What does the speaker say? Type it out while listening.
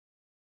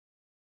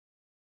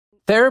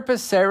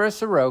Therapist Sarah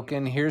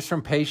Sorokin hears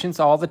from patients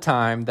all the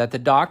time that the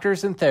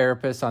doctors and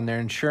therapists on their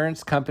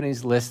insurance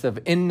company's list of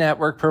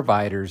in-network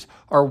providers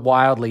are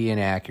wildly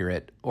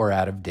inaccurate or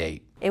out of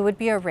date. It would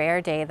be a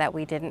rare day that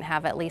we didn't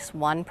have at least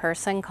one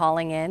person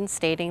calling in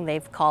stating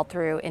they've called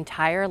through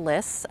entire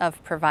lists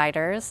of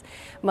providers,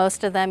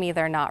 most of them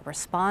either not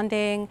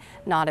responding,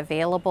 not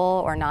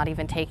available, or not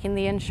even taking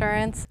the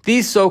insurance.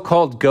 These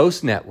so-called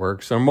ghost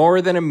networks are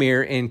more than a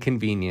mere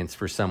inconvenience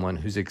for someone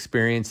who's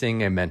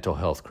experiencing a mental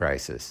health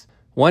crisis.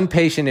 One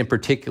patient in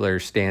particular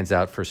stands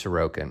out for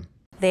Sorokin.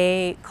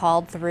 They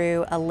called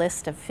through a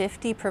list of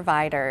 50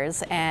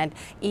 providers, and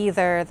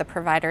either the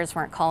providers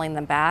weren't calling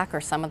them back or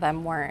some of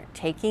them weren't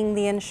taking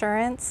the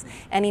insurance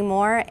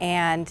anymore.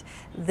 And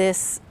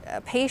this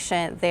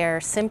patient, their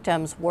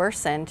symptoms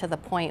worsened to the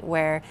point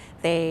where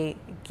they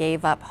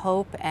gave up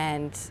hope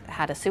and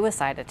had a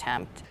suicide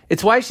attempt.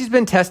 It's why she's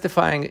been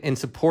testifying in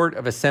support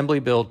of Assembly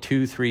Bill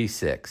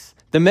 236.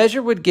 The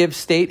measure would give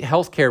state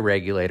healthcare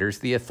regulators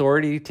the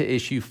authority to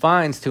issue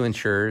fines to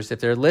insurers if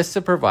their lists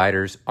of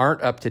providers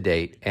aren't up to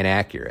date and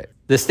accurate.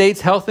 The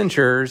state's health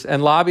insurers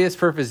and lobbyists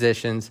for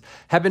physicians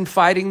have been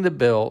fighting the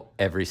bill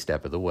every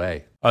step of the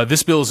way.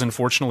 This bill is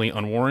unfortunately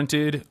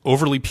unwarranted,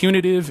 overly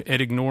punitive,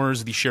 and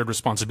ignores the shared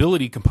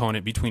responsibility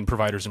component between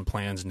providers and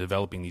plans in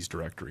developing these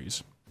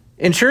directories.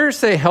 Insurers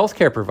say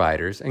healthcare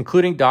providers,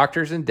 including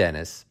doctors and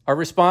dentists, are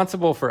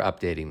responsible for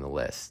updating the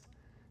list.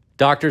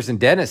 Doctors and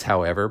dentists,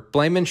 however,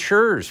 blame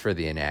insurers for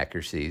the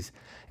inaccuracies,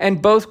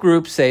 and both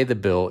groups say the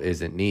bill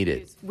isn't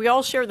needed. We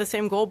all share the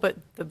same goal, but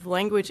the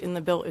language in the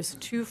bill is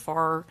too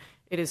far.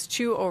 It is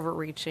too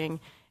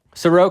overreaching.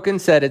 Sorokin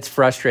said it's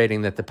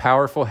frustrating that the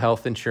powerful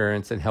health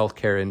insurance and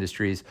healthcare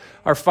industries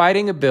are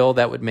fighting a bill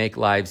that would make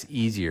lives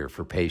easier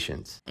for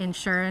patients.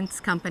 Insurance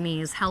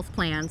companies, health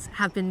plans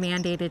have been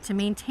mandated to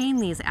maintain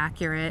these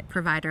accurate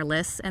provider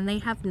lists, and they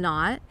have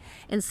not.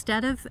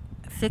 Instead of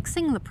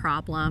fixing the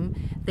problem,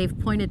 they've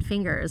pointed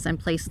fingers and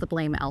placed the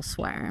blame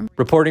elsewhere.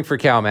 Reporting for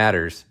Cal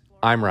Matters,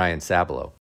 I'm Ryan Sabalo.